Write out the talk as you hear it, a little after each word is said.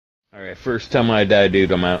Alright, first time I die,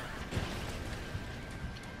 dude, I'm out.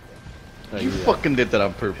 You fucking did that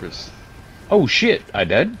on purpose. Oh shit, I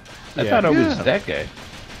died? I thought I was that guy.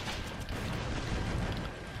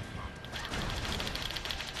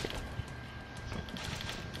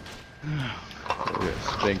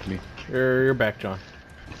 Spanked me. You're back, John.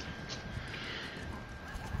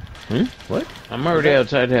 Hmm? What? I'm already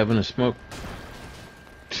outside having a smoke.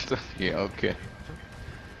 Yeah, okay.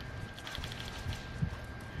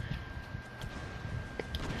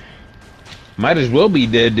 Might as well be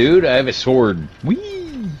dead, dude. I have a sword.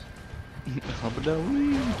 Whee! How about that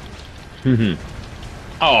wee?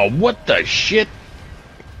 Oh, what the shit?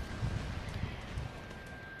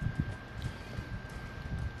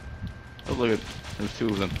 Oh, look at there's two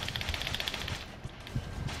of them.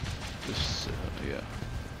 Just, yeah.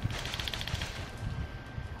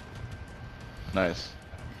 Nice.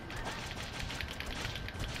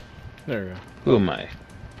 There we go. Who am I?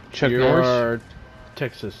 Chuck you Norris? are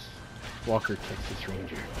Texas. Walker, Texas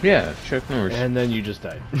Ranger. Yeah, Chuck Norris. And then you just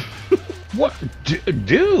died. What?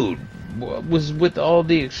 Dude! What was with all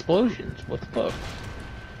the explosions? What the fuck?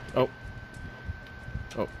 Oh.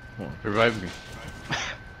 Oh, hold on. Revive me.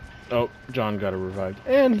 Oh, John got revived.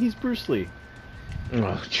 And he's Bruce Lee.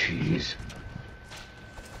 Oh, jeez.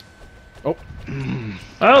 Oh.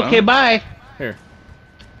 Okay, bye! Here.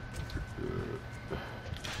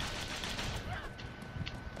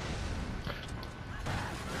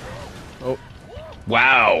 Oh.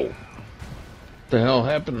 Wow! What the hell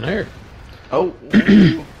happened there? Oh!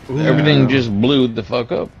 Everything just blew the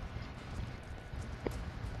fuck up.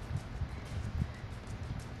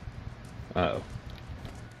 Uh-oh.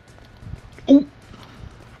 Ooh!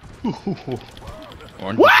 Orange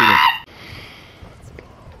shooting.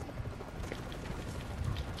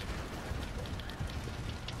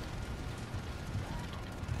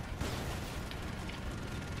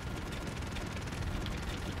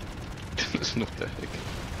 What the heck?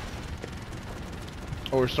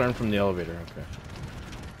 Oh, we're starting from the elevator. Okay.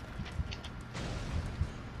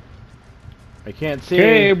 I can't see.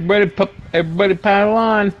 Okay, everybody pile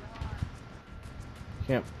on.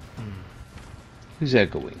 Can't. Who's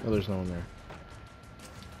echoing? Oh, there's no one there.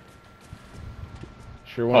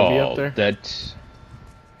 Sure want to be up there? That's...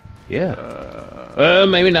 Yeah.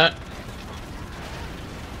 Maybe not.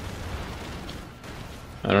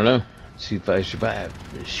 I don't know. See if I survive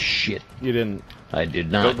this shit. You didn't. I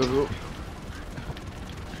did not. Go.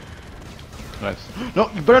 Nice. No,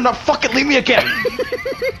 you better not fucking leave me again!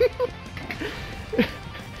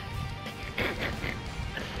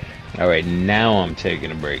 Alright, now I'm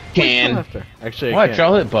taking a break. Actually, Watch,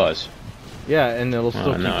 I'll hit pause. Yeah, and it'll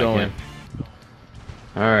still keep going.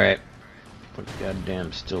 Alright.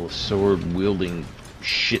 Goddamn, still a sword wielding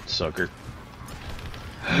shit sucker.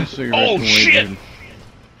 Oh shit!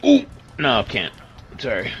 Ooh! No, I can't.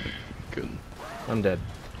 Sorry. Good. I'm dead.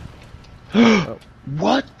 Oh.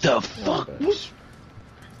 What the fuck was...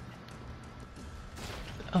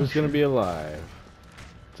 Who's gonna be alive?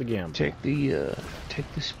 It's a gamble. Take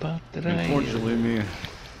the spot that Unfortunately, me.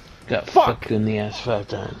 got fucked in the ass 5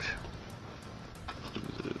 times.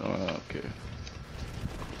 Oh, okay.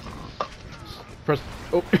 Press.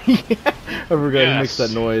 Oh, yeah. I forgot to mix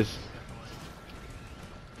that noise.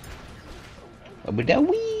 Oh, but that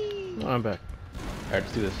wee. Oh, I'm back. Alright,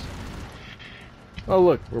 let's do this. Oh,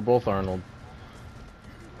 look, we're both Arnold.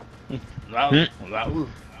 Uh-oh.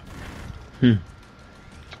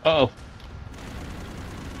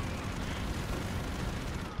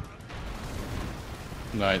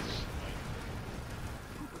 Nice.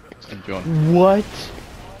 I'm going. What?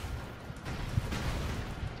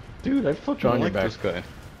 Dude, I fucking John, like you're this guy.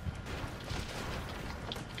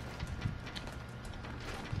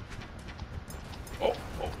 Oh,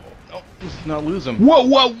 no, let's not lose him. Whoa!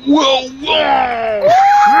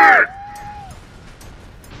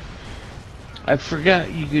 I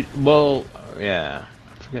forgot you could, well, yeah.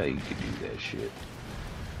 I forgot you could do that shit.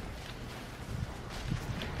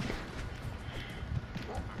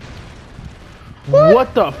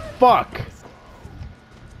 What the fuck?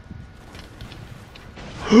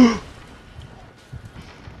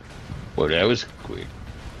 Well, that was quick.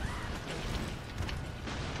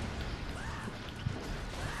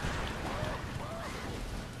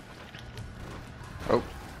 Oh.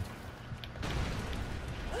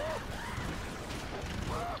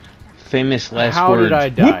 Famous last How words. did I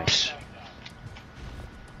die? Whoops.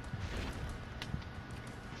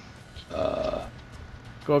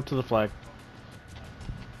 Go up to the flag.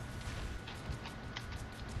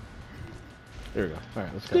 There we go.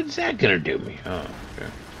 Alright, let's go. What's that gonna do me? Oh, okay.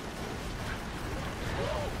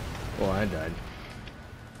 Oh, I died.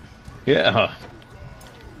 Yeah.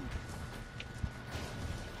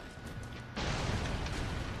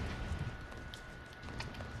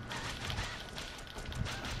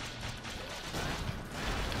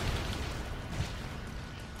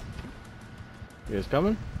 You guys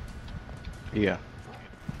coming? Yeah.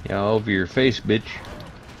 Yeah, over your face, bitch.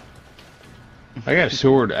 I got a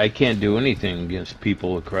sword. I can't do anything against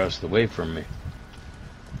people across the way from me.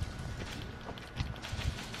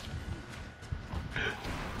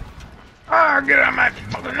 Ah, get out of my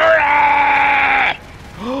fucking... Ah!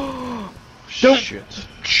 Don't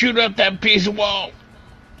shoot up that piece of wall.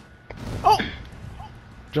 Oh!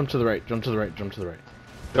 Jump to the right, jump to the right, jump to the right.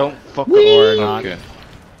 Don't fuck Whee! or not. Okay.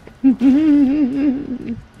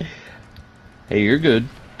 Hey, you're good.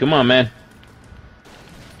 Come on, man.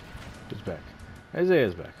 He's back.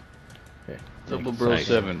 Isaiah's back. Okay. Double bro Nice.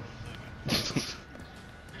 7. Go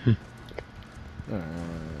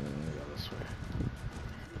this way.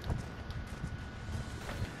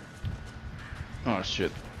 Oh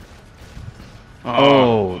shit.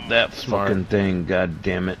 Oh, that Smart. fucking thing. God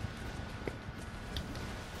damn it.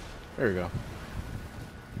 There we go.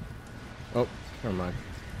 Oh, never mind.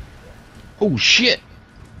 Oh, shit.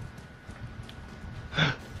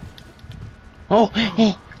 Oh,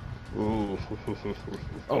 oh. Ooh.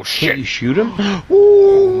 Oh Can't shit! you shoot him?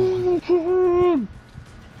 Ooh.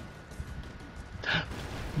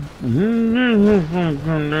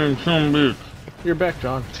 You're back,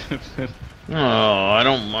 John. Oh, I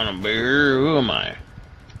don't want to be here. Who am I?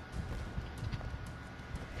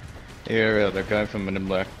 Yeah, the guy from Men in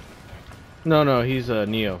Black. No, he's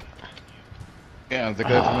Neo. Yeah, the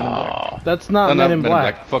guy from Men in Black. That's not Men in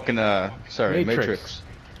Black. Fucking, sorry, Matrix. Matrix.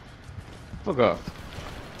 Fuck off.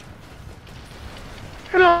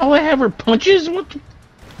 And all I have are punches? What the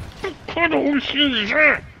kind of horse shit is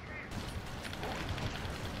that?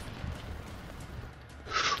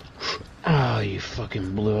 Oh, you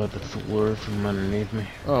fucking blew out the floor from underneath me.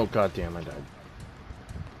 Oh goddamn, I died.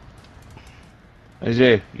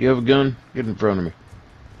 Isaiah, you have a gun? Get in front of me.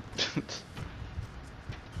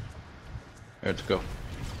 Let's go.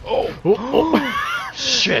 Oh.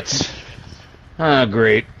 Shit. Ah,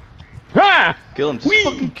 great. Ah! Kill him. Just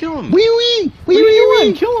fucking kill him. Wee wee! What are you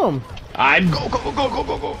doing? Kill him! I'm... Go.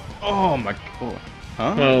 Oh my god.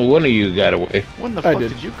 Huh? Oh, one of you got away. When the I fuck did.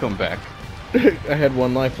 did you come back? I had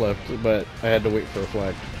one life left, but I had to wait for a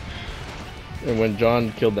flag. And when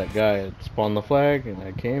John killed that guy, it spawned the flag, and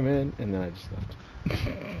I came in, and then I just left.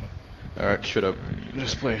 Alright, shut up.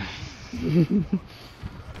 Just play.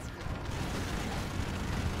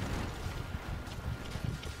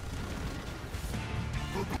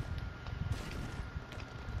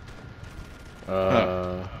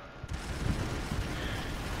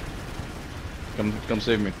 Come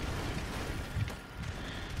save me.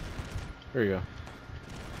 There you go.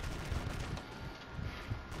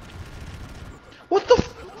 What the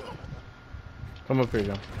f- Come up here,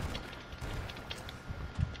 John.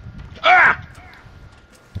 Ah!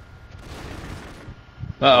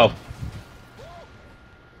 Uh-oh.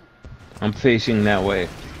 I'm facing that way.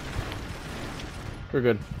 We're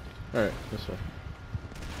good. Alright, this way.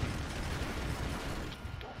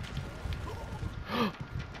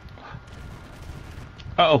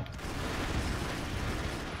 Uh-oh.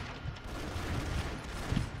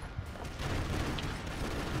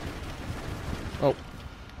 Oh.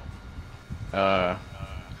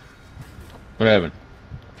 What happened?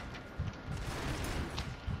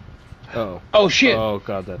 Uh-oh. Oh, shit! Oh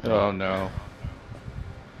god, that thing. Oh no.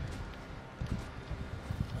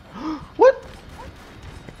 What?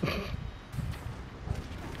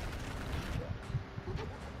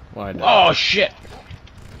 Why not? Oh, shit!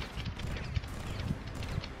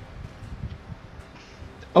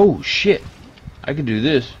 Oh, shit! I can do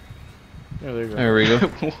this. Yeah, there you go. There we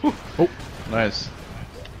go. Oh. Nice.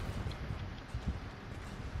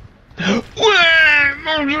 What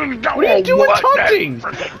are you doing taunting?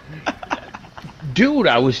 Dude,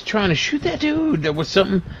 I was trying to shoot that dude. There was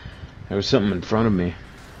something in front of me.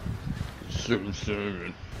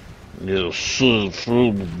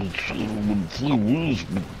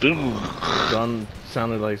 John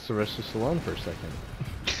sounded like Sylvester Stallone for a second.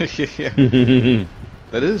 Yeah.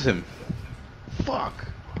 That is him. Fuck.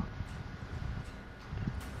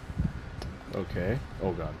 Okay.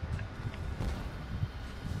 Oh god.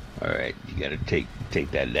 Alright, you gotta take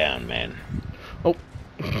that down, man. Oh.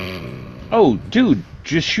 Oh, dude,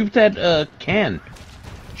 just shoot that can.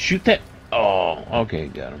 Shoot that. Oh, okay,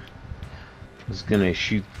 got him. I was gonna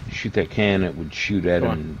shoot that can. It would shoot at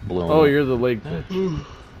him and blow him. Oh, up. you're the leg bitch.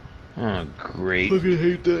 Oh, great. Fucking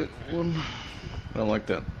hate that one. I don't like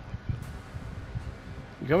that.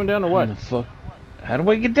 You coming down or What what? the fuck? How do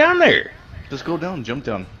I get down there? Just go down, jump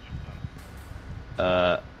down.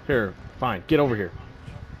 Here, fine. Get over here.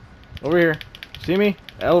 Over here. See me?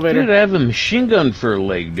 Elevator. Dude, I have a machine gun for a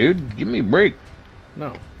leg, dude. Give me a break.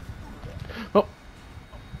 No. Oh.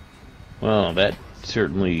 Well, that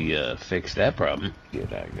certainly fix that problem.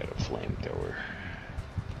 Good, I got a flamethrower.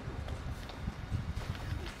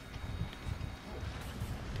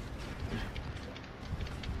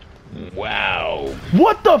 Wow.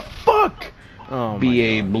 What the fuck? Oh my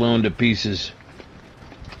BA God. blown to pieces.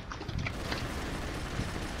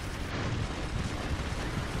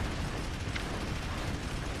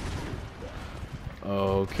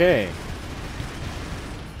 Okay.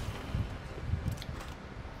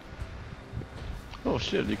 Oh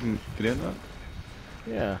shit, you can get in that?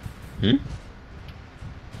 Yeah. Hmm?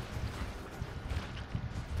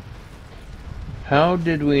 How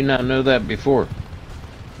did we not know that before?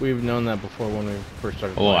 We've known that before when we first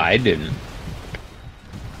started Oh, playing. I didn't.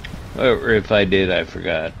 Or if I did, I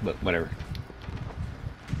forgot, but whatever.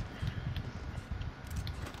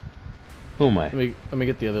 Who am I? Let me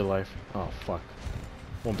get the other life. Oh fuck.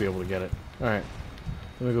 Won't be able to get it. Alright.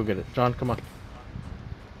 Let me go get it. John, come on.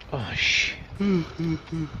 Oh, shit.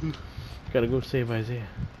 Gotta go save Isaiah.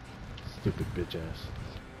 Stupid bitch ass.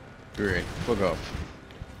 Great. Fuck off.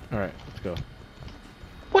 Alright, let's go.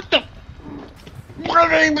 What the? Why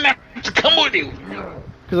did I even have to come with you?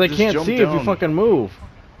 Because I Just can't jump see if you down. fucking move.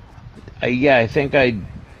 Yeah, I think I...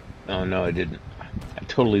 Oh, no, I didn't. I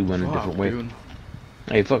totally went a Fuck, different way. dude.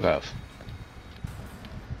 Hey, fuck off.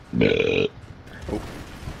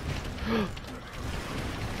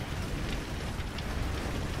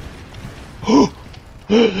 Oh.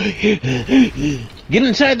 Get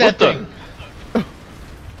inside that What the- thing.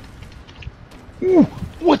 Ooh,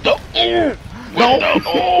 what the? No!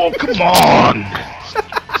 Oh, come on!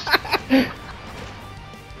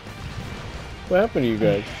 What happened to you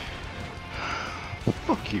guys?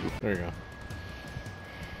 Fuck you. There you go.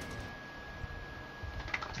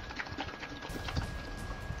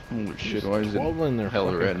 Holy shit, why is Swallowing their it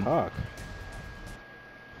hella fucking red? cock.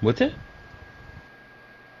 What's it?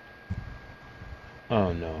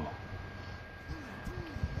 Oh no.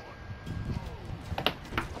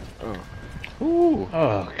 Ooh.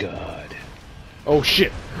 Oh god. Oh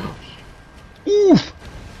shit! Oof.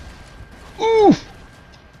 Oof.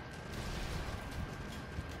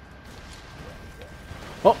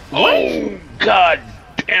 Oh, Oh god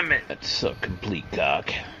damn it. That's a complete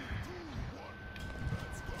cock.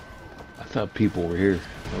 I thought people were here.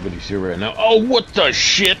 Nobody's here right now. Oh, what the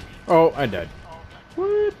shit? oh, I died.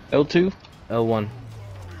 What? L2? L1.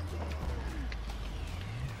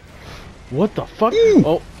 What the fuck? Ooh.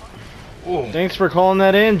 Oh, Oh. thanks for calling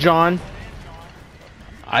that in, John.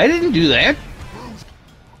 I didn't do that.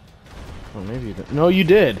 Oh, maybe you did. No, you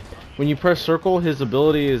did. When you press circle, his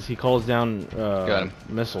ability is he calls down Got him.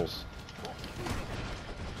 missiles.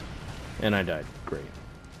 And I died. Great.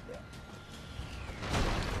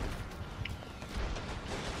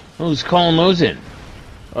 Who's calling those in?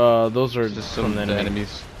 Those are Just just some from the of the enemy.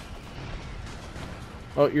 enemies.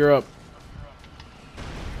 Oh, you're up.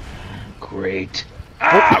 Great.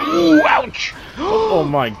 Ah! Ooh, ouch! Oh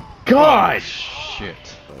my Oh, god! shit.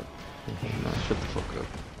 Shut the fuck up.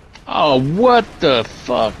 Oh, what the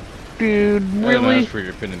fuck, dude? I didn't Really? ask for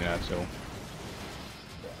your opinion, asshole.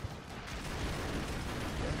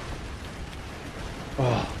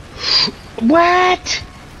 What?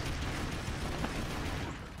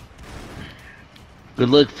 Good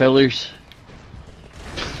luck, fellers.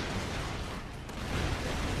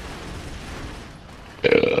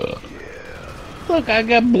 Look, I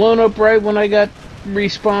got blown up right when I got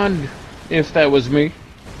respawned, if that was me.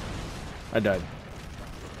 I died.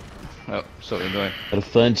 Oh, so you're doing. Gotta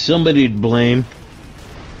find somebody to blame.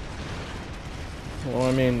 Well,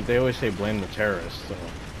 I mean, they always say blame the terrorists, so.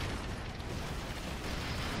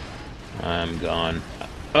 I'm gone.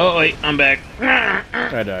 Oh, wait, I'm back.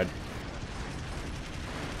 I died.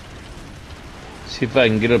 See if I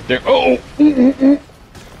can get up there. Oh!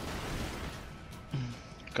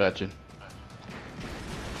 Gotcha.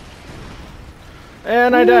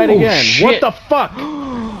 And I died Ooh, again. shit. What the fuck?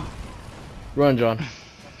 Run, John.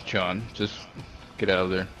 John, just get out of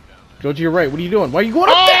there. Go to your right. What are you doing? Why are you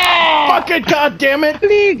going up there? Fucking goddamn it!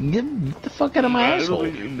 Get the fuck out of my asshole.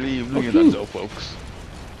 Look at that, though, folks.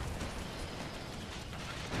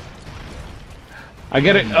 I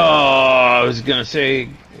got it. Oh, I was gonna say,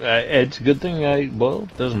 it's a good thing well,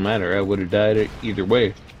 it doesn't matter. I would have died either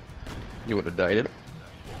way. You would have died it.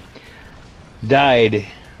 Died.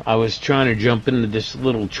 I was trying to jump into this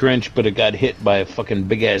little trench, but it got hit by a fucking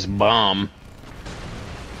big ass bomb.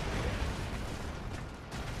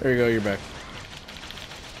 There you go, you're back.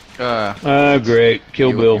 Great.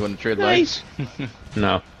 Kill Bill. You want to trade Nice. lives?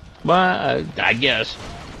 No. Well, I guess.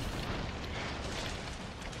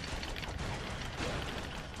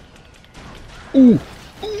 Ooh.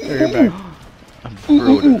 There, you're back.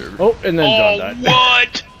 Oh, and then John died.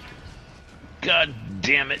 What? God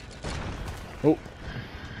damn it. Oh.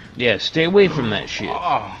 Yeah, stay away from that shit.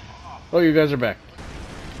 Oh, Oh, you guys are back.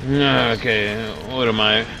 Okay, what am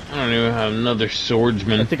I? I don't even have another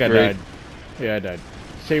swordsman. I think I Great. died. Yeah, I died.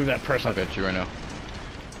 Save that I person. bet you right now.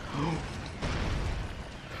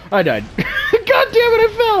 I died. God damn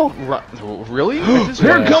it, I fell! Really?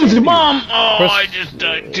 Here comes the bomb! Oh, Press- I just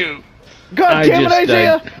died too. God I damn it, just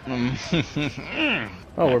Isaiah!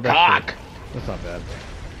 Oh, we're back. Cock! That's not bad.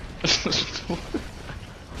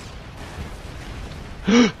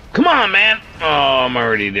 Come on, man! Oh, I'm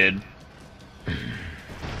already dead.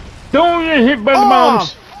 Don't get hit by the Oh,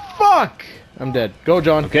 bombs! fuck! I'm dead. Go,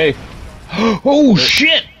 John. Okay. Oh,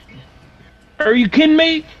 shit! Are you kidding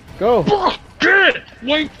me? Go. Fuck it!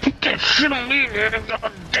 Why put that shit on me, man?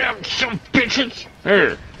 Goddamn some bitches!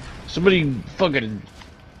 Here, somebody fucking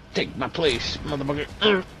take my place,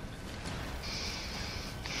 motherfucker.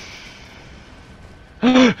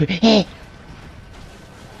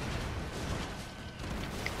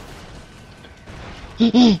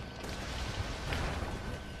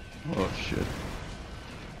 Oh shit.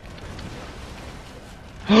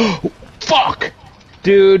 Fuck!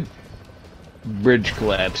 Dude. Bridge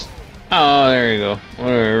collapsed. Oh, there you go.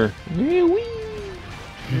 Whatever.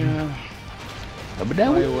 Yeah.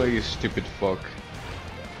 Why, you stupid fuck?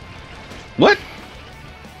 What?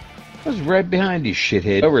 I was right behind you,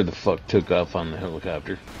 shithead. Whoever the fuck took off on the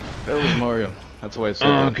helicopter. That was Mario. That's why I said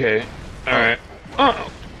that. Okay. Alright.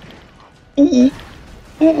 Uh-oh. Ooh.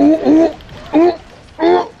 Ooh, ooh, ooh,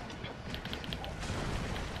 ooh.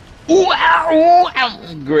 Ooh, ow,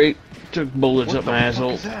 ow. Great. Took bullets What up the my fuck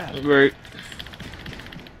asshole. is that? Great.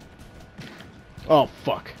 Oh,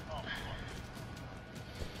 fuck.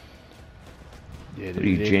 What are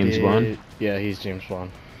you, James Bond? Yeah, he's James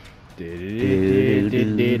Bond.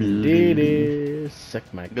 Suck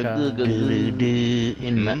my cock.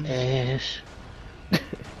 In my ass.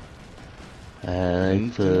 I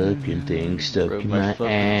like fucking things stuck Rub in my my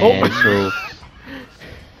fucking- asshole.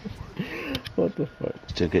 What the fuck?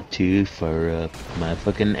 Took it too far up my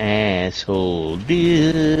fucking asshole. Ouch.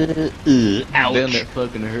 Damn, that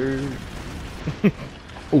fucking hurt.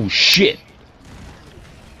 Oh shit.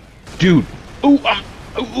 Dude. Oh, I'm.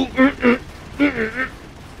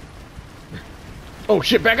 Oh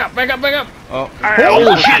shit, back up, back up, back up! Oh,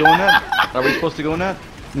 Oh, shit. Go in that? Are we supposed to go in that?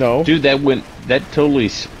 No. Dude, that totally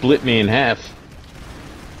split me in half.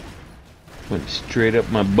 Went straight up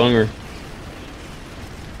my bunger.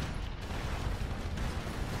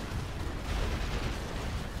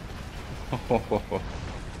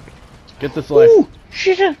 Get this life. Ooh,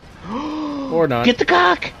 shit. Or not. Get the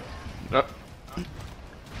cock. I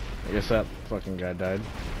guess that fucking guy died.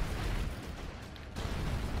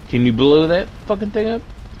 Can you blow that fucking thing up?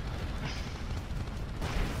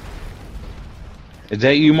 Is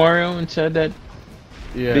that you, Mario, inside that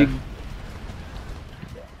Yeah. big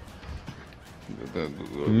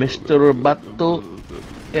Mr. Bato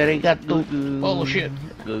Arigato? Oh shit.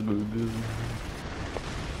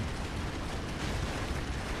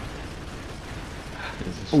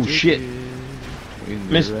 Oh shit.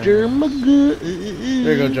 Mr. Magoo.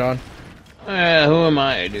 There you go, John. Who am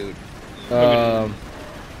I, dude?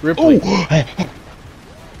 Ripley. Oh!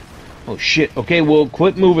 Oh shit. Okay, well,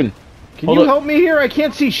 quit moving. Can hold you up. help me here? I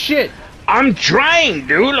can't see shit. I'm trying,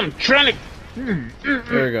 dude. I'm trying to.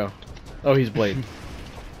 There you go. Oh, he's Blade.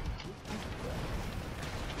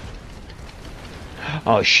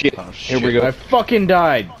 Oh shit. Oh, Here we shit. go. I fucking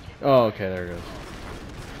died. Oh, okay, there it goes.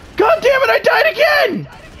 God damn it, I died again!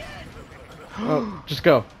 Oh, just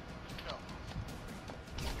go.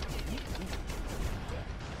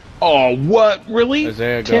 Oh, what? Really?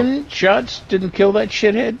 Isaiah, go. 10 shots didn't kill that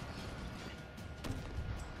shithead?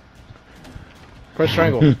 Press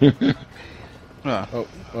triangle. Ah. Oh,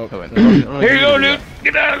 oh. Oh, wait. Here you go, dude.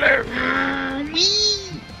 Get out of there.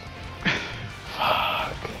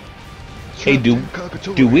 Fuck. Hey, do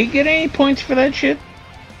we get any points for that shit?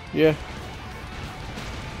 Yeah.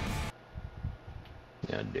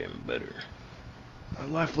 Goddamn better. A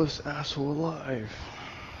lifeless asshole alive.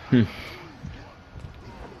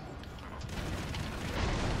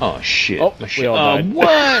 Oh shit. Oh, we all died.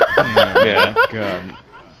 What? Oh, Yeah. God.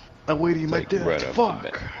 I'm waiting my Like death. right off the Fuck.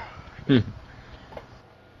 bat.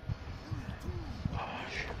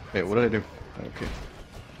 Wait, what did I do? Okay.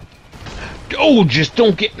 Oh, just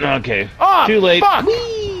don't get. Okay. Ah, Too late. fuck!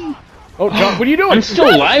 Oh, John, what are you doing? I'm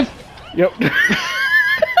still alive. Yep.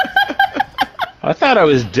 I thought I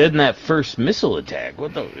was dead in that first missile attack.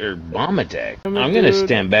 What the or bomb attack? I'm gonna dude.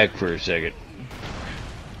 stand back for a second.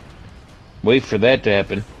 Wait for that to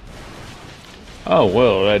happen. Oh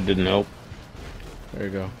well, that didn't help. There you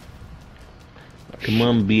go. Come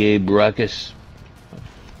on, B.A. Baracus.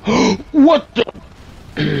 What the?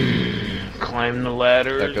 Climb the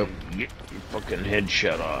ladder. Back up. Get your fucking head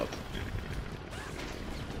shut off.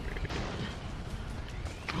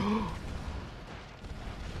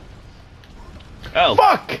 Oh.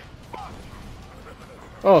 Fuck!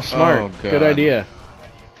 Oh, smart. Oh, Good God. idea.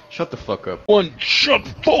 Shut the fuck up. One, shut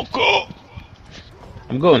the fuck up!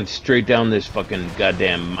 I'm going straight down this fucking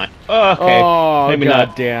goddamn mine. Oh, okay. Oh, Maybe not.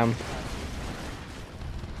 goddamn.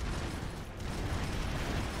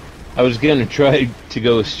 I was gonna try to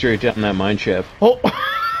go straight down that mine shaft. Oh!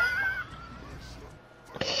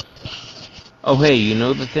 Oh, hey, you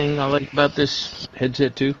know the thing I like about this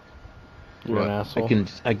headset too? You're an asshole.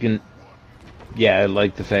 I can. Yeah, I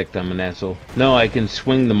like the fact I'm an asshole. No, I can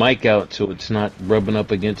swing the mic out so it's not rubbing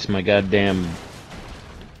up against my goddamn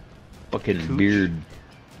fucking Cooch? beard.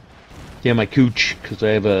 Yeah, my cooch, because I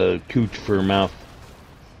have a cooch for a mouth.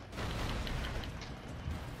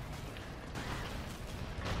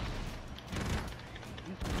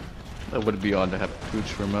 That would be odd to have a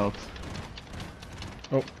cooch for a mouth.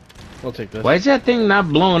 Oh, I'll take this. Why is that thing not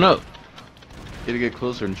blowing up? You gotta get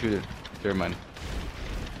closer and shoot it. Never mind.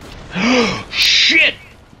 Shit!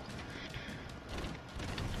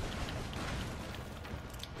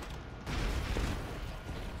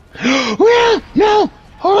 Well, no!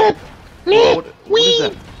 Hold up! No! What is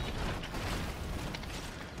that?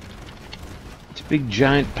 It's a big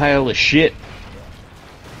giant pile of shit.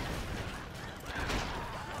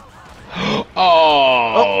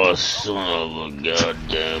 Oh, son of a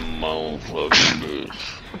goddamn motherfucker,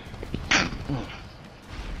 bitch.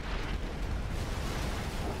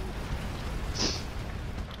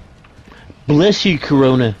 Bless you,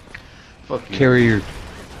 Corona Fuck you. carrier.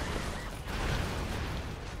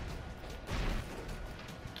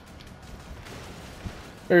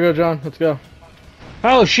 There you go, John. Let's go.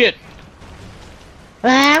 Oh shit!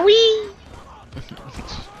 Ah wee!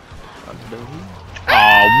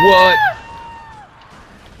 Aw, what?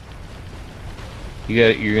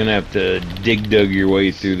 You're gonna have to dug your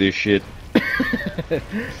way through this shit. I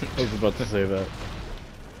was about to say that.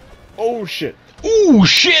 Oh, shit. Ooh,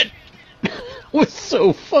 shit! We're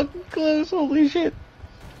so fucking close, holy shit.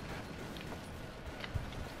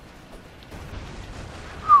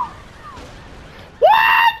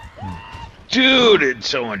 Dude, it's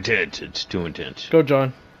so intense. It's too intense. Go,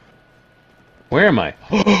 John. Where am I?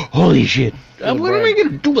 Holy shit. Go to What am I Brian.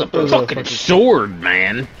 gonna do with Go a to the fucking fucking- sword,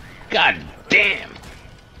 man? God damn.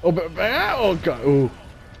 Oh, oh, God. Ooh.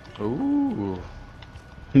 Ooh.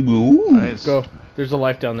 Ooh. Nice. Go. There's a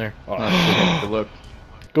life down there. Oh, shit. Good luck.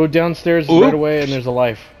 Go downstairs Ooh. right away, and there's a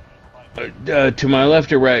life. To my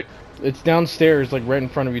left or right? It's downstairs, like right in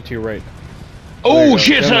front of you to your right. There Oh you go.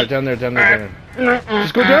 shit, son. Down there.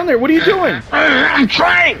 Just go down there. What are you doing? I'm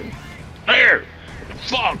trying. There.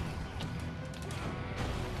 Fuck.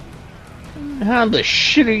 How the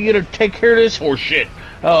shit are you gonna take care of this horse shit?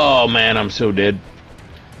 Oh man, I'm so dead.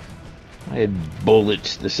 I had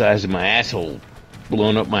bullets the size of my asshole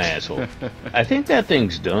blown up my asshole. I think that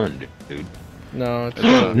thing's done, dude. No, it's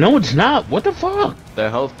No, it's not. What the fuck? The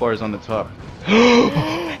health bar is on the top.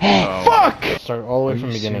 Fuck! Start all the way Are from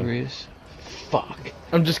you the beginning. serious? Fuck.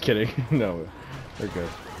 I'm just kidding. No, we're good.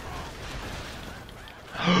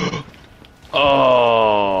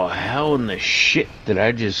 Oh, how in the shit did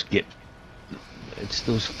I just get? It's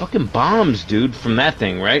those fucking bombs, dude, from that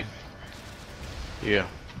thing, right? Yeah.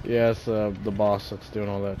 Yeah, it's the boss that's doing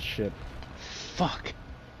all that shit. Fuck.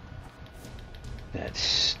 That's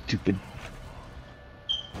stupid.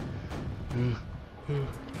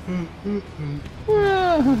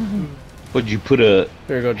 Would you put a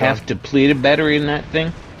There you go, John. half depleted battery in that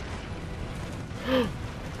thing?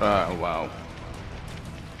 Wow.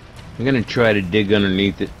 I'm gonna try to dig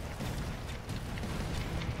underneath it.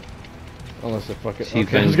 Unless it fucking. See if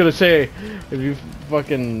Okay, I I was can- gonna say, if you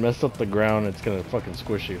fucking mess up the ground, it's gonna fucking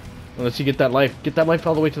squish you. Unless you get that life. Get that life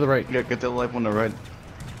all the way to the right. Yeah, get that life on the right.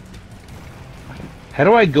 How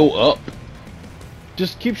do I go up?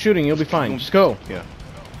 Just keep shooting. You'll be fine. Just go. Yeah.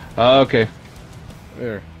 Okay.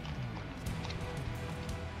 There.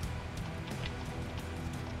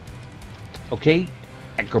 Okay.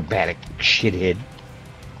 Acrobatic shithead.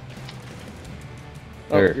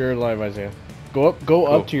 Oh, There. you're alive, Isaiah. Go up. Go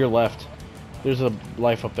Cool. up to your left. There's a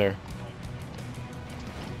life up there.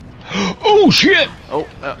 Oh shit! Oh,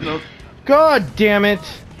 no. God damn it!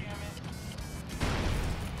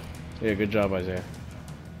 Yeah, good job, Isaiah.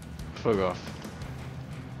 Fuck off.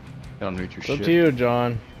 I don't read your It's shit. up to you,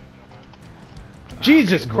 John.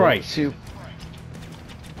 Jesus Christ!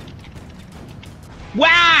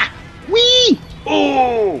 Wah! Wee!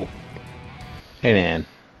 Oh! Hey man,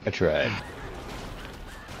 I tried.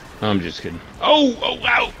 I'm just kidding. Oh,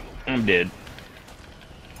 ow! I'm dead.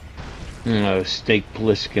 Oh, steak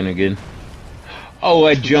Pliskin again. Oh,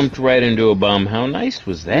 I jumped right into a bomb. How nice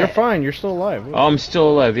was that? You're fine. You're still alive. Oh, I'm still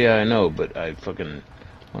alive. Yeah, I know, but I fucking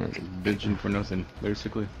wanted to... Bitching for nothing,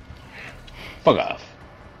 basically. Fuck off.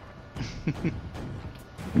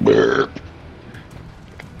 Burp.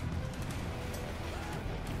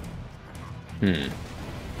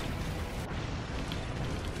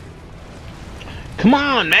 Come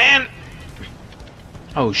on, man!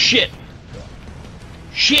 Oh, shit.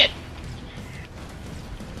 Shit!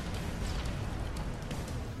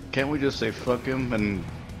 Can't we just say fuck him and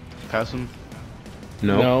pass him?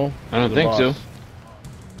 No, I don't the think so. boss.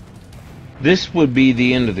 This would be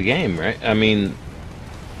the end of the game, right? I mean...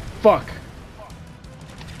 Fuck.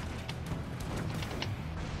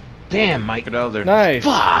 Damn, Mike. Get out of there. Nice.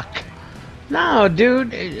 Fuck! No,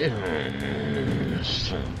 dude.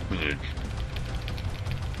 Son of a bitch.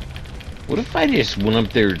 What if I just went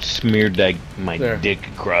up there and smeared my There. dick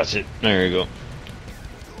across it? There you go.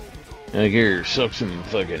 Like, here, suck some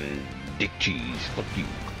fucking dick cheese. Fuck you.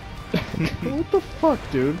 What the fuck,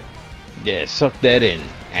 dude? Yeah, suck that in,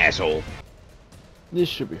 asshole. This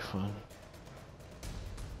should be fun.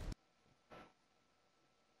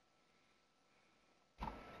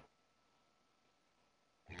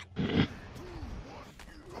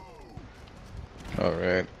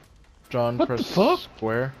 Alright. John, What the press fuck?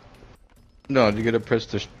 square. No, you gotta press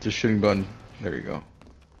the shooting button. There you go.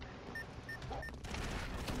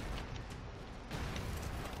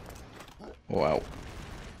 Wow.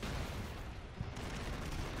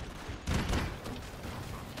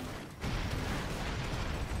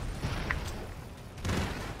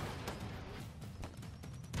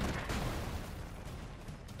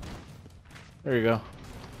 There you go.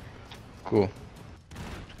 Cool.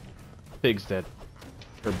 Pig's dead.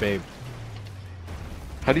 Or babe.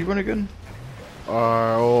 How do you run again?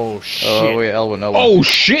 Oh shit. Oh wait, L1, L1. Oh,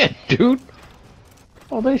 shit, dude!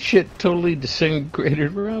 All that shit totally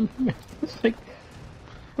disintegrated around me. It's like...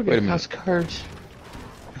 Look Wait a at minute. house cards.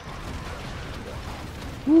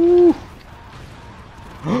 Woo!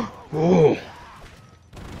 Oh!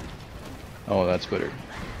 Oh, that's better.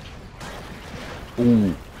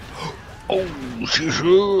 Ooh. Oh,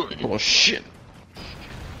 shit. Oh shit.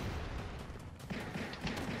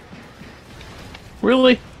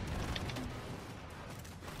 Really?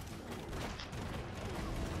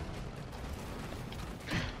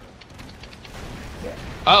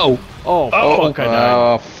 Uh-oh. Oh, Oh, fuck, I died.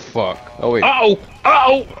 Oh fuck. Oh wait. Uh-oh.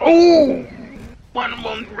 Uh-oh. Oh! One of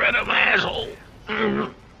them read my asshole.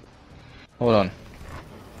 Mm. Hold on.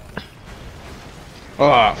 Oh,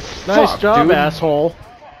 Nice fuck, job, dude. asshole.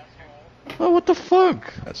 Oh, what the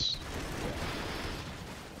fuck? That's...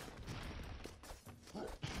 Oh,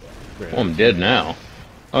 I'm dead now.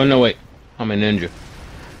 Oh, no, wait. I'm a ninja.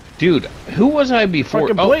 Dude, who was I before?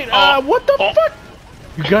 Fucking Oh, blade. oh, What the oh. fuck?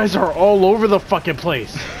 You guys are all over the fucking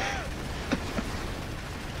place.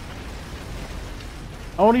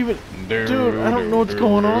 I don't even... Dude, I don't know what's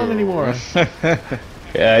going on anymore.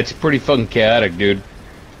 Yeah, it's pretty fucking chaotic, dude.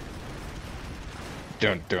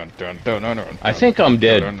 Dun dun dun dun dun dun. I think I'm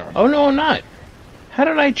dead. Dun, dun, dun. Oh, no, I'm not. How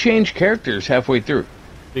did I change characters halfway through?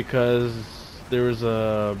 Because there was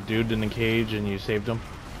a dude in a cage and you saved him.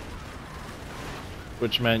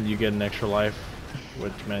 Which meant you get an extra life.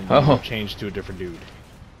 Which meant you Oh. change to a different dude.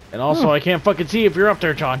 And also, I can't fucking see if you're up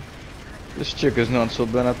there, John. This chick is not so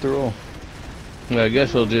bad after all. Well, I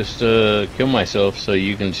guess I'll just kill myself so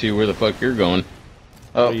you can see where the fuck you're going.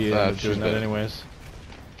 Oh, you ended up she's doing that dead. anyways.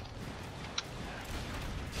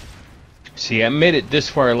 See, I made it this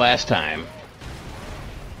far last time.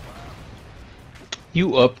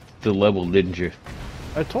 You upped the level, didn't you?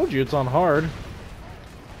 I told you it's on hard.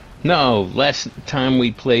 No, last time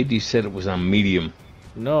we played, you said it was on medium.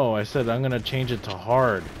 No, I said I'm gonna change it to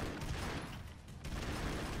hard.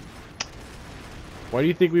 Why do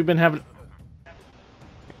you think we've been having...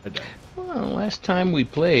 Well, last time we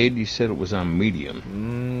played, you said it was on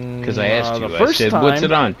medium. Because I asked you, the I first said, what's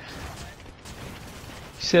time- it on? You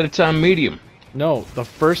said it's on medium. No, the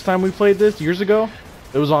first time we played this, years ago,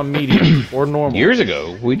 it was on medium, or normal. Years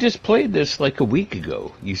ago, we just played this like a week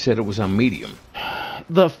ago. You said it was on medium.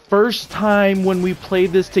 The first time when we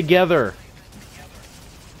played this together.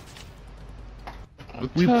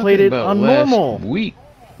 We Talking played it about on last normal. week.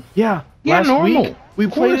 Yeah, Yeah, last normal. week. We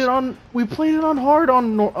Of played course. it on. We played it on hard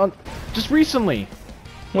on just recently.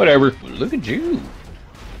 Whatever. Look at you.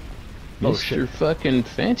 Oh, Mr. shit. fucking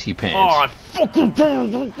Fancy Pants. Oh, I fucking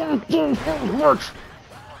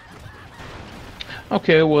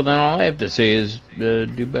Okay, well then all I have to say is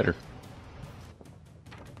do better.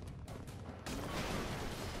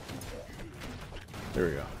 There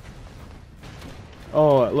we go.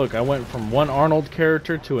 Oh, look, I went from one Arnold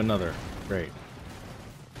character to another. Great.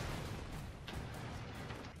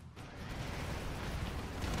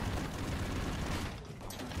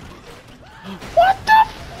 What the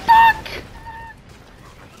fuck?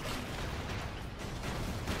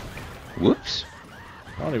 Whoops.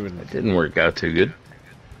 I don't even... That didn't work out too good.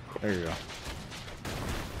 There you go.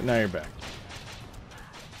 And now you're back.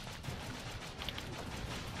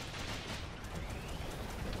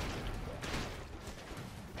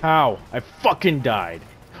 How? I fucking died.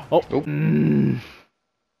 Oh. Nope.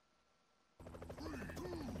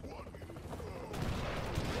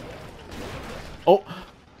 Oh.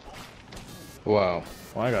 Wow.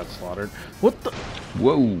 Oh, I got slaughtered. What the?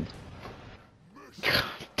 Whoa. God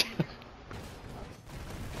damn.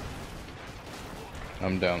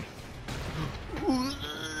 I'm down.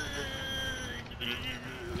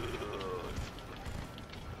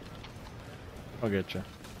 I'll get you.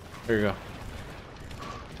 There you go.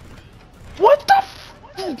 What the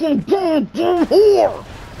fucking goddamn whore?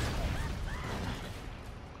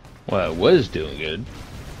 Well, I was doing good.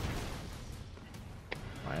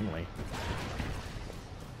 Finally.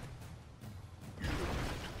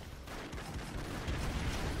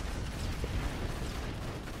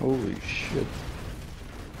 Holy shit.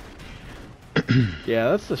 Yeah,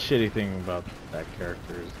 that's the shitty thing about that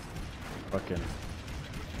character is fucking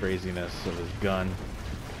craziness of his gun.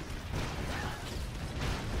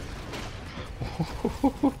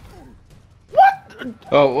 What?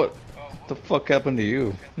 Oh, what the fuck happened to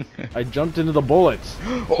you? I jumped into the bullets.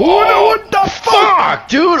 Oh, what the fuck,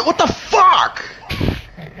 dude? What the fuck?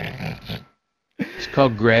 It's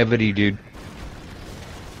called gravity, dude.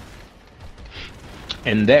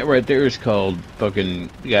 And that right there is called fucking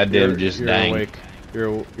goddamn just you're dying. Awake.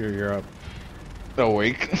 You're up.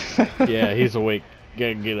 Awake. Yeah, he's awake.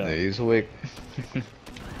 Get up. Yeah, he's awake.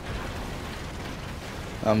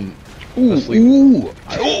 I'm Ooh, asleep. ooh.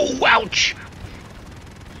 Oh, ouch.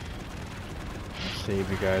 Save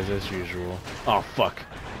you guys as usual. Oh fuck.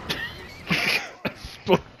 I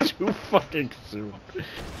spoke too fucking soon.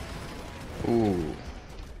 Ooh.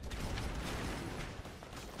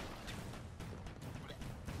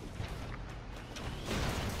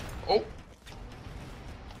 Oh.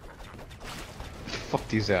 Fuck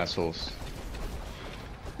these assholes.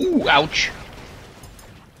 Ooh, ouch.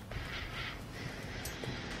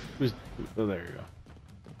 Oh, there you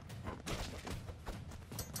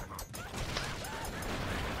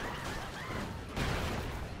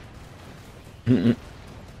go.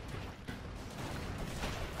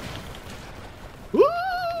 Woo!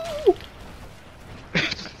 What the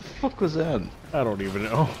fuck was that? I don't even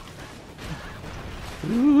know.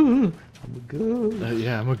 Ooh, I'm a ghost.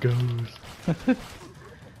 Yeah, I'm a ghost.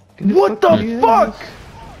 What the fuck?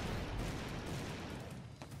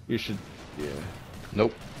 You should. Yeah.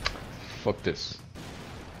 Nope. Fuck this.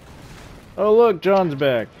 Oh look, John's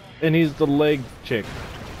back, and he's the leg chick.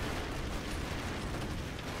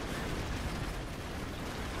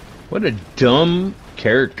 What a dumb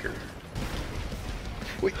character.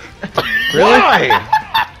 Wait. Really? Why?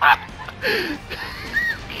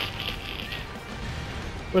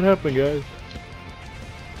 What happened, guys?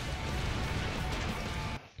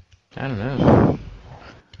 I don't know.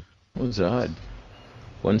 It was odd.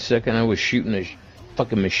 One second I was shooting a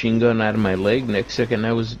fucking machine gun out of my leg, next second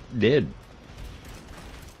I was dead.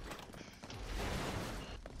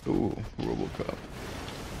 Ooh, RoboCop.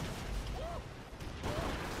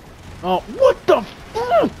 Oh, what the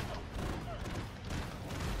fuck?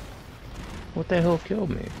 What the hell killed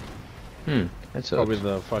me? That's Probably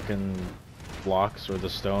the fucking blocks or the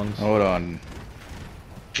stones. Hold on.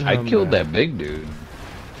 I killed that big dude.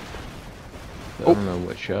 I don't know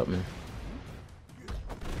what shot me.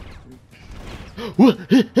 What?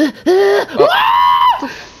 The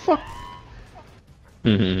fuck?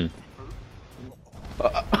 You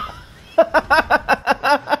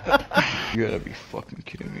You gotta be fucking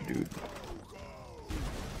kidding me, dude.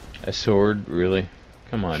 A sword? Really?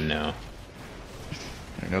 Come on now.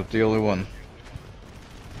 You're not the only one.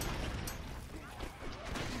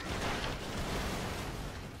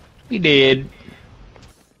 He did.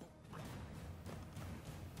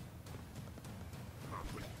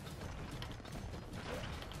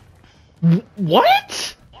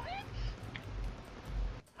 What?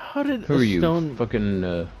 How did Who are you? stone...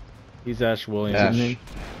 Fucking, He's Ash Williams. Ash. Isn't he?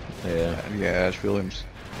 yeah. Yeah, Ash Williams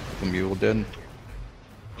from Evil Dead.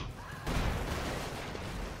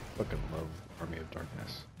 Fucking love Army of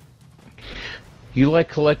Darkness. You like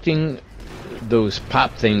collecting those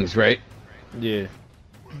pop things, right? Yeah.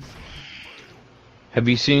 Have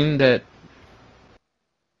you seen that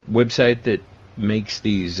website that makes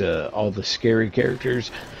these all the scary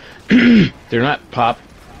characters. They're not pop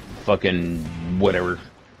fucking whatever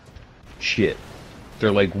shit.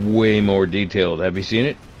 They're like way more detailed. Have you seen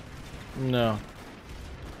it? No.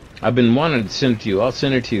 I've been wanting to send it to you. I'll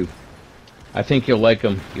send it to you. I think you'll like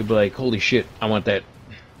them. You'll be like, holy shit, I want that.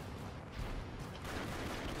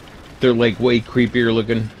 They're like way creepier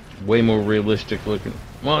looking, way more realistic looking.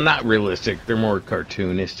 Well, not realistic. They're more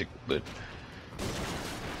cartoonistic, but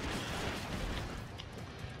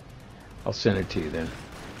I'll send it to you then.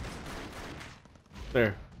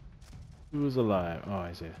 There. Who's alive? Oh,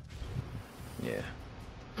 Isaiah. Yeah.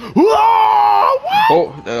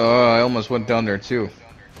 Oh, I almost went down there too.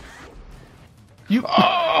 You.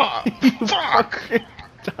 Oh, Fuck!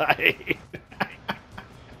 Died.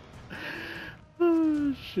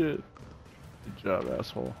 Oh shit! Good job,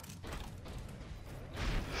 asshole.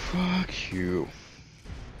 fuck you.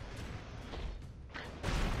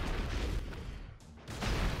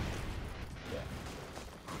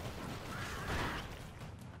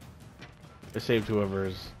 I saved whoever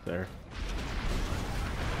is there.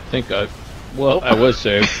 I think I... Well, I was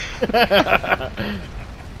saved.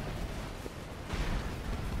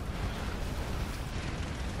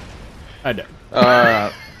 I know.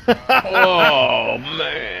 Oh,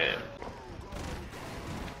 man.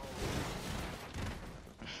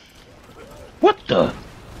 What the?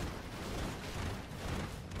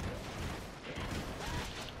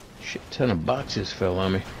 Shit ton of boxes fell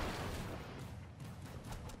on me.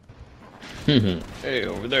 Hey,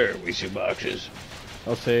 over there we see boxes.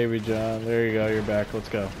 I'll save you, John. There you go. You're back. Let's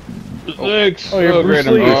go. Thanks. Oh, you're Bruce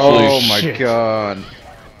Lee. Oh my Shit. god.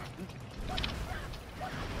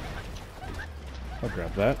 I'll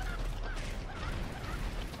grab that.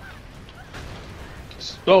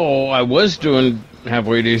 Oh, I was doing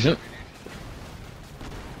halfway decent.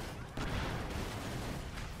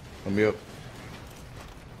 Let me up.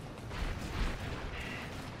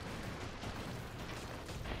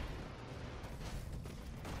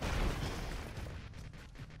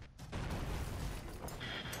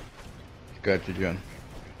 Gotcha, John.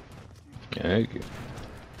 Thank you.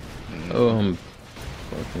 Oh,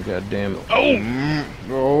 fucking goddamn. Oh!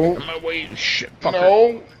 No. Am I way? Shit, fucker.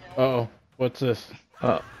 No. Uh-oh. What's this?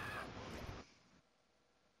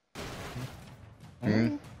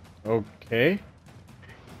 Okay.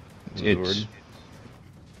 It's...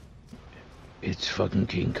 It's fucking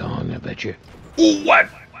King Kong, I bet you. Ooh, what?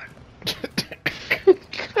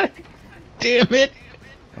 God damn it.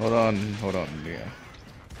 Hold on, yeah.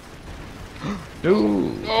 No.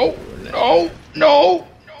 No, no, no.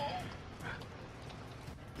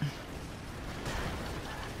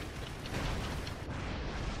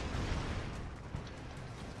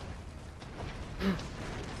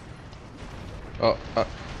 Oh,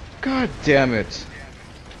 god damn it.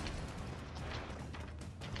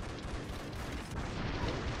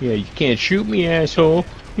 Yeah, you can't shoot me, asshole.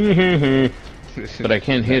 But I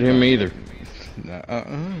can't hit him either.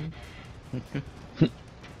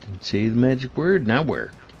 Say the magic word, now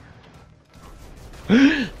where?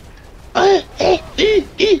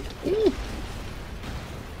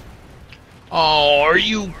 Oh, are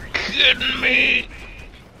you kidding me?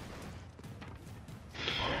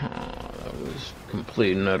 Oh, that was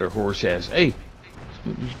complete and utter horse ass. Hey,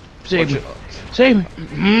 save me. Save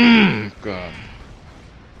me. God.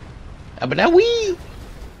 Abadawi.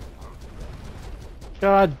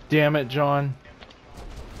 God damn it, John.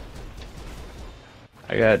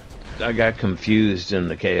 I got confused in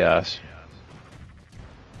the chaos.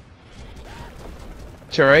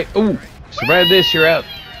 It's alright. Ooh, survive this, you're out.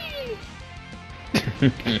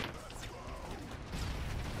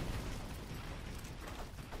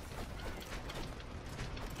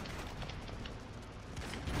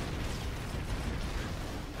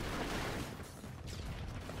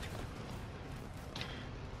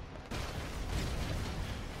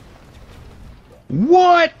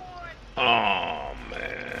 What? Oh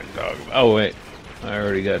man, dog. Oh wait, I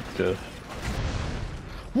already got.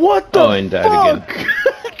 What the Oh, and died fuck?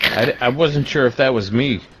 again. I wasn't sure if that was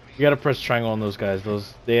me. You gotta press triangle on those guys.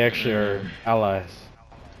 They actually are allies.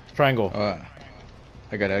 Triangle.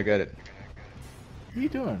 I got it. What are you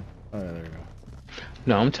doing? Oh, there we go.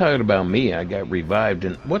 No, I'm talking about me. I got revived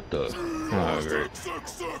and what the? Oh great.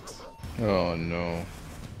 Oh no.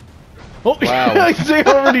 Oh, Wow. Isaiah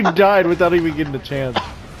already died without even getting a chance.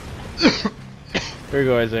 Here you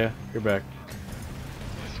go, Isaiah. You're back.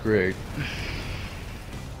 It's great.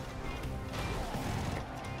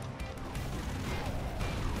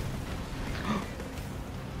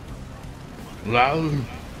 Loud.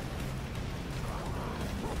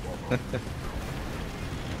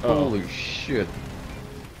 Holy shit.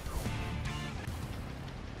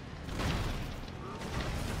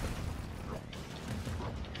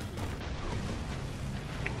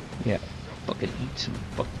 Yeah, fucking eat some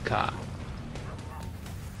fucking cock.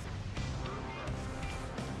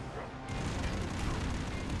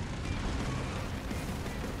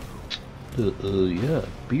 Yeah.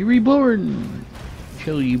 Be reborn.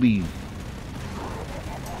 Shall you be?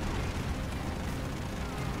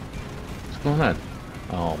 What's going on?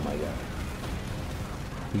 Oh my god.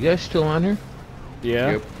 You guys still on here?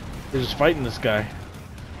 Yeah. Yep. We're just fighting this guy.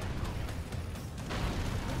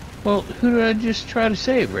 Well, who did I just try to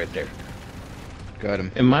save right there? Got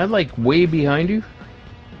him. Am I like way behind you?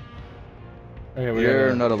 Okay,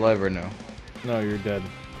 You're not alive right now. No, you're dead.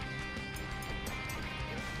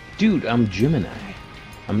 Dude, I'm Gemini.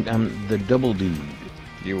 I'm the double dude.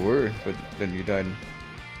 You were, but then you died.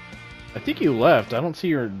 I think you left. I don't see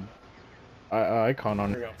your icon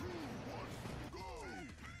on here.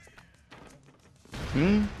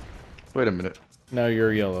 Hmm? Wait a minute. No,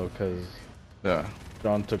 you're yellow because Yeah.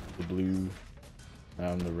 John took the blue.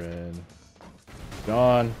 Now I'm the red.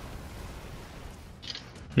 John.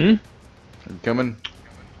 Hmm? I'm coming.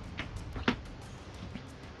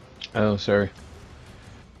 Oh, sorry.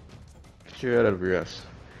 Get your head out of your ass.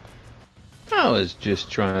 I was just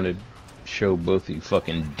trying to show both you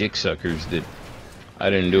fucking dick suckers that I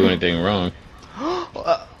didn't do anything wrong.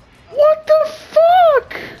 What the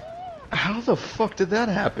fuck? How the fuck did that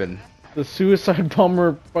happen? The suicide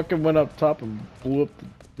bomber fucking went up top and blew up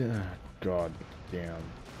the... Ah, God damn.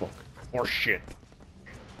 Fuck. Or shit.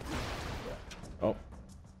 Oh.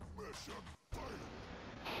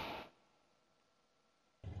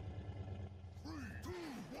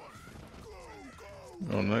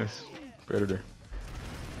 Oh, nice. Predator.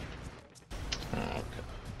 Oh, God.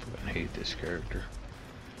 I fucking hate this character.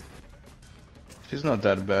 She's not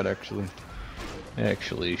that bad, actually.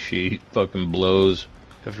 Actually, she fucking blows.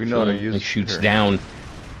 If you know how to use and shoots her. down.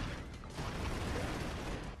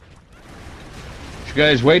 What you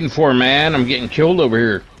guys waiting for, man? I'm getting killed over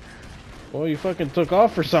here. Well, you fucking took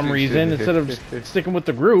off for some reason instead of sticking with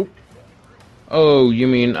the group. Oh, you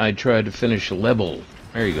mean I tried to finish a level.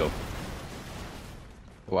 There you go.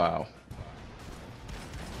 Wow.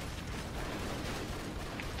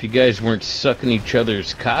 If you guys weren't sucking each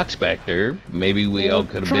other's cocks back there, maybe we all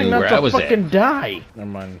could have been where I was Trying not to fucking at. die. Never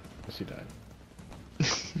mind. Yes, he died.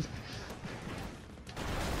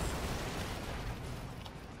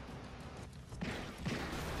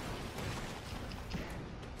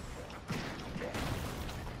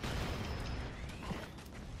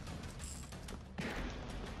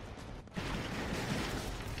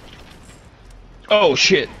 Oh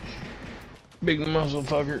shit! Big muzzle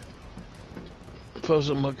fucker.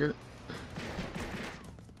 Puzzle mucker.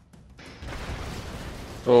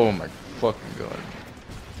 Oh my fucking god.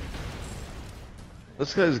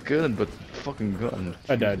 This guy's good, but fucking gun.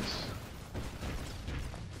 I died. Jesus.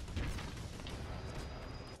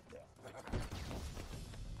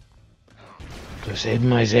 To save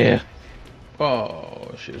my Isaiah.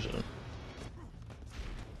 Oh, she's a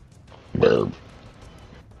bird.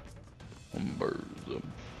 Birds.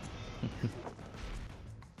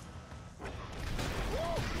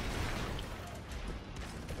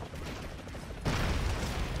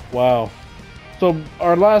 Wow. So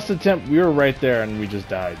our last attempt, we were right there and we just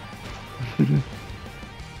died.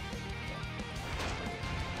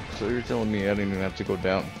 So you're telling me I didn't even have to go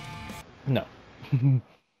down? No.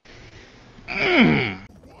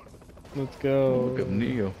 Let's go. Look up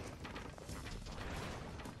Neo.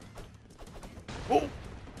 Oh.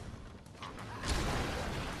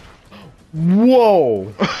 Whoa!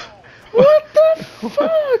 What the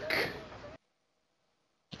fuck?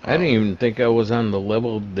 I didn't even think I was on the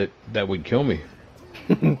level that would kill me.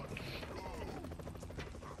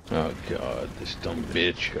 Oh god, this dumb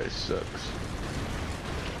bitch. Guy sucks.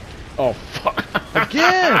 Oh fuck!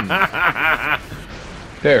 Again!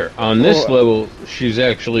 There, on this level, she's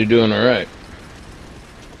actually doing alright.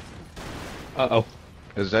 Uh-oh.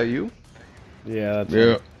 Is that you? Yeah, that's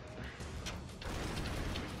Yeah.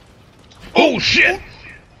 Oh shit!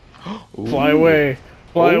 Fly away!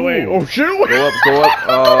 Fly away! Oh shit! Go up, go up.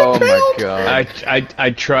 Oh my god. I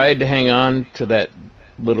tried to hang on to that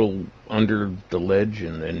little under the ledge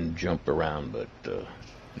and then jump around, but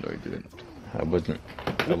No, you didn't. I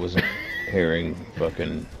wasn't hearing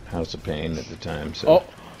fucking House of Pain at the time, so Oh.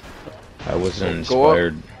 I wasn't Go up.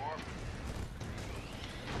 inspired.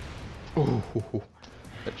 Oh,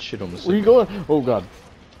 that shit almost. Where you going? Oh god.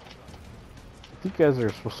 I think you guys are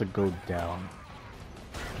supposed to go down.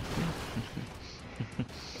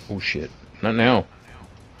 Oh shit! Not now.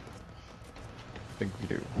 I think we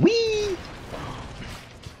do. Whee!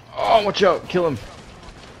 Oh, watch out! Kill him.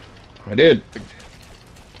 I did.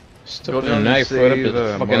 Stuck Go a down and knife right up save, his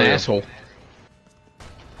fucking Mario. asshole.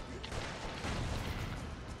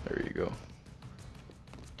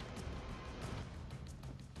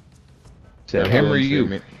 Is that him or you?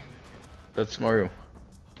 Me. That's Mario.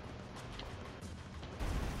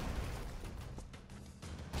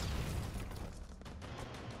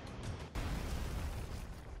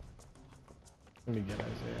 Let me get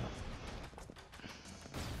Isaiah.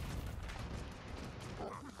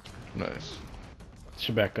 Nice.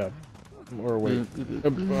 Should back up. Or wait.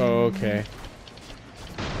 Oh, okay.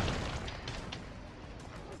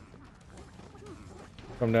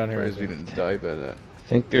 Come down here. Surprised we didn't die by that. I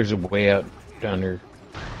think there's a way out down there.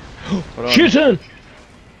 Hold on. Shit, son!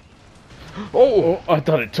 Oh, I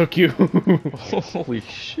thought it took you. Holy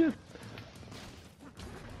shit.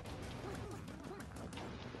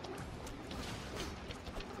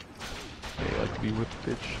 Hey, I like to be whipped,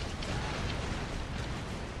 bitch.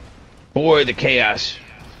 Boy, the chaos.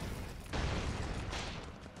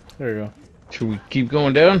 There you go. Should we keep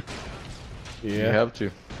going down? Yeah. You have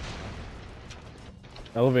to.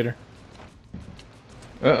 Elevator.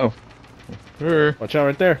 Uh-oh. Watch out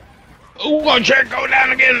right there. Oh, watch out, go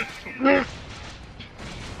down again!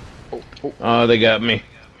 Oh, they got me.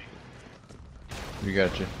 We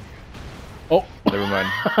got you. Oh. Never mind.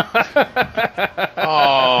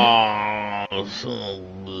 Oh, so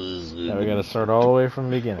Now we gotta start all the way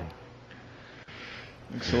from the beginning.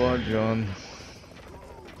 Thanks a lot, John.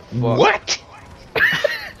 What?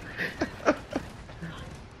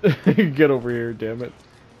 Get over here, damn it.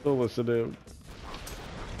 Don't listen to him.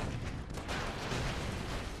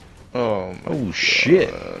 Oh, my Oh, shit.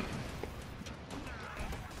 God.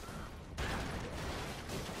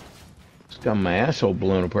 Just got my asshole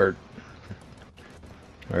blown apart.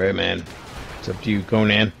 Alright, man. It's up to you,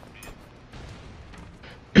 Conan.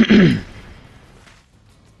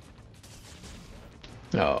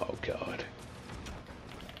 Oh, God.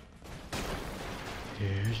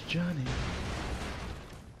 Here's Johnny.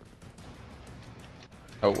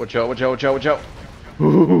 Oh, watch out, watch out, watch out, watch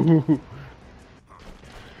out.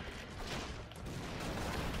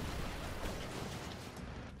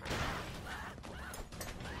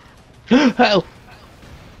 Hell!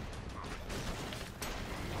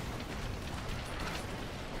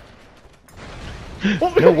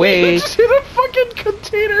 No way! I just hit a fucking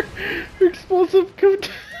container! Explosive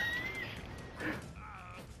container!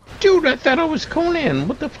 Dude, I thought I was Conan.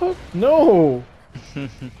 What the fuck? No!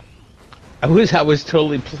 I was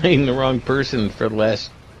totally playing the wrong person for the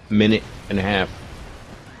last minute and a half.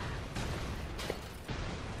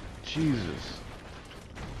 Jesus.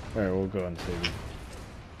 Alright, we'll go and save you.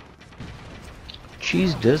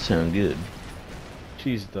 Cheese does sound good.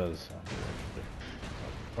 Cheese does sound good.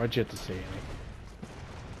 Why'd you have to say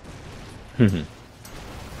anything?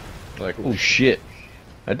 Like, Oh shit.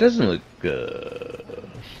 That doesn't look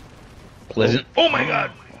pleasant. Oh my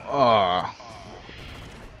god! ah.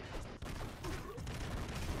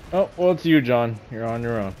 Oh, well, it's you, John. You're on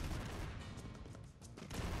your own.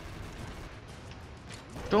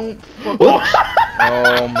 Don't fuck.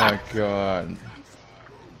 Oh my god.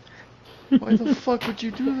 Why the fuck would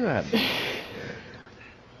you do that?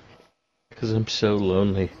 Because I'm so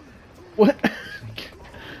lonely. What?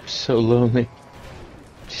 So lonely.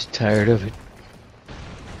 Just tired of it.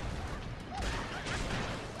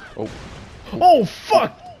 Oh. Oh,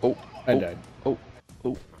 fuck! Oh. I died. Oh.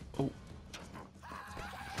 Oh. Oh.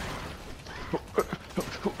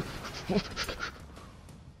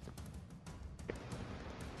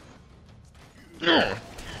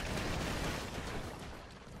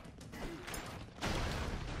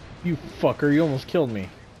 You fucker, you almost killed me.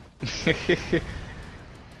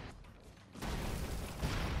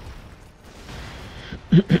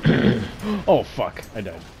 Oh, fuck. I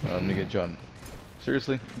died. Let me get John.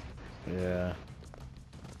 Seriously? Yeah.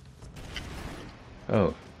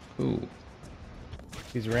 Oh. Ooh.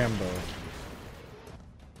 He's Rambo.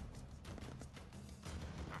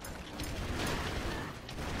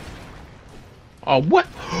 Oh, what?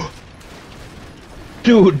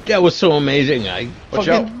 Dude, that was so amazing. Watch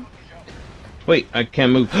out. Wait, I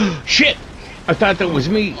can't move. Shit! I thought that was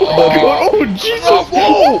me. Oh, Jesus!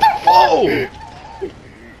 Whoa! Whoa!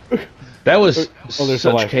 That was there's a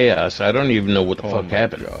such life. chaos. I don't even know what the Oh fuck my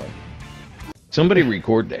happened. God. Somebody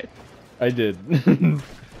record that. I did.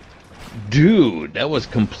 Dude, that was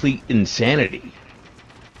complete insanity.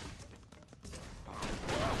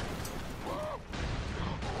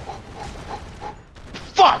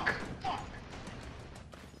 Fuck!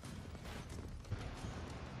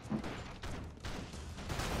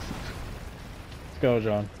 Let's go,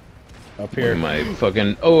 John. Up Where here. am I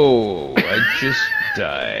fucking... Oh, I just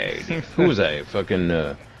died. Who was I? Fucking,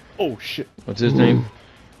 Oh, shit. what's his name?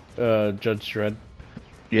 Judge Dredd.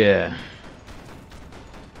 Yeah.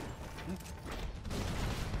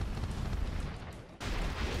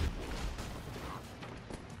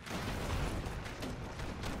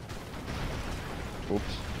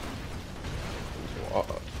 Oops.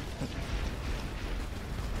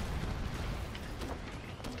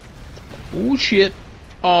 Oh shit.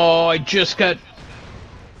 Oh, I just got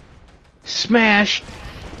smashed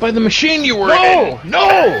by the machine you were in.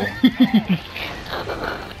 No!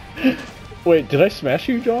 Wait, did I smash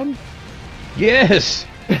you, John? Yes.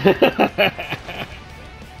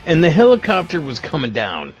 And the helicopter was coming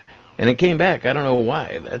down. And it came back. I don't know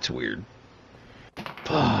why. That's weird.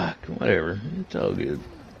 Fuck. Whatever. It's all good.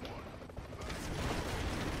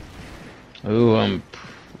 Oh,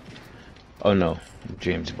 oh no.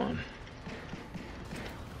 James Bond.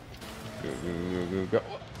 Go.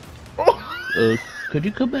 Could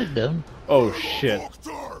you come back down? Oh shit.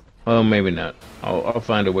 Oh, maybe not. I'll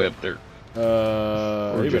find a way up there.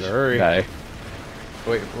 Or You just better hurry. die.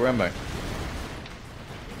 Wait, where am I?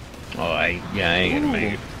 Oh, I ain't gonna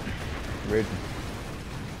make it. Raiden.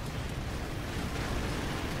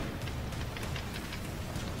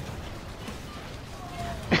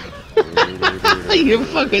 You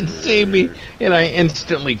fucking save me, and I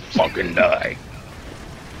instantly fucking die.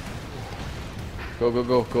 Go, go,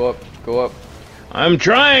 go, go up, go up. I'm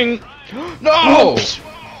trying. No! Oops.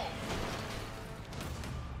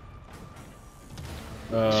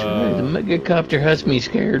 The megacopter has me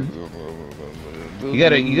scared. You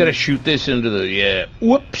gotta shoot this into the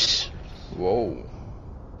Whoops. Whoa.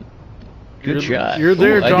 Good shot. You're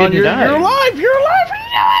there, Ooh, I John. didn't You're die. alive. You're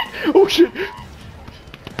alive. Oh shit.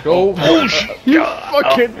 Go. Oh shit. You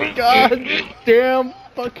fucking goddamn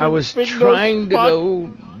fucking. I was big trying to nose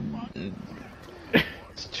fuck. go.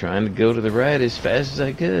 Trying to go to the right as fast as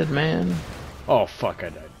I could, man. Oh fuck! I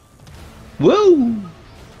died. Whoa!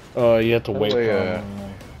 Oh, you have to wait. wait, for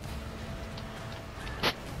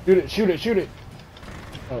Shoot it! Shoot it! Shoot it!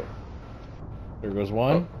 Oh, there goes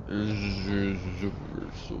one.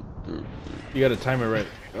 You gotta time it right.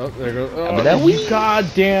 Oh, there goes. Oh, you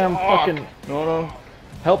goddamn fucking. No, no.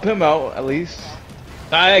 Help him out, at least.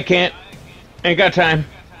 I can't. Ain't got time.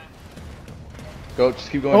 Go,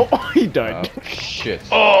 just keep going. Oh, he died. Oh, shit.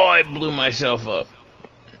 Oh, I blew myself up.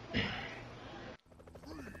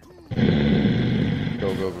 Go,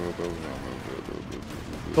 go, go, go, go, go, go, go.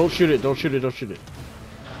 Don't shoot it! Don't shoot it! Don't shoot it!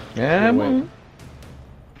 Yeah, I Wait. won't.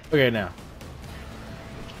 Okay, now.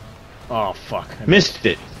 Oh fuck! I Missed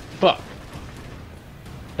it. Fuck.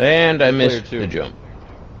 And I missed two. the jump.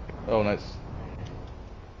 Oh, nice.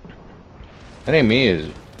 That ain't me, is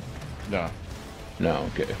it? No. No,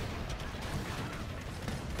 okay.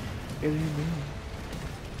 It ain't me.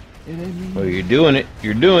 It ain't me. Oh, you're doing it.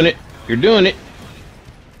 You're doing it. You're doing it.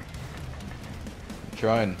 I'm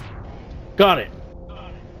trying. Got it.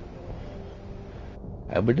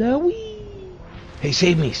 Abadawi. Hey,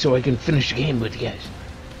 save me so I can finish the game with you guys.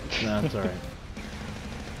 No, that's alright.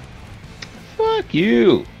 Fuck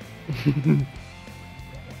you. I'm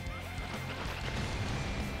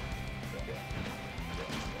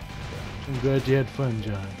glad you had fun,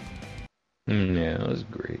 John. Yeah, that was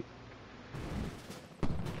great.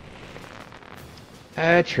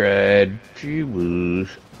 I tried. She was.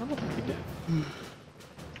 I don't think you did.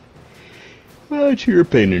 Well, it's your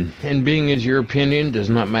opinion. And being as your opinion does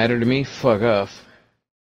not matter to me, fuck off.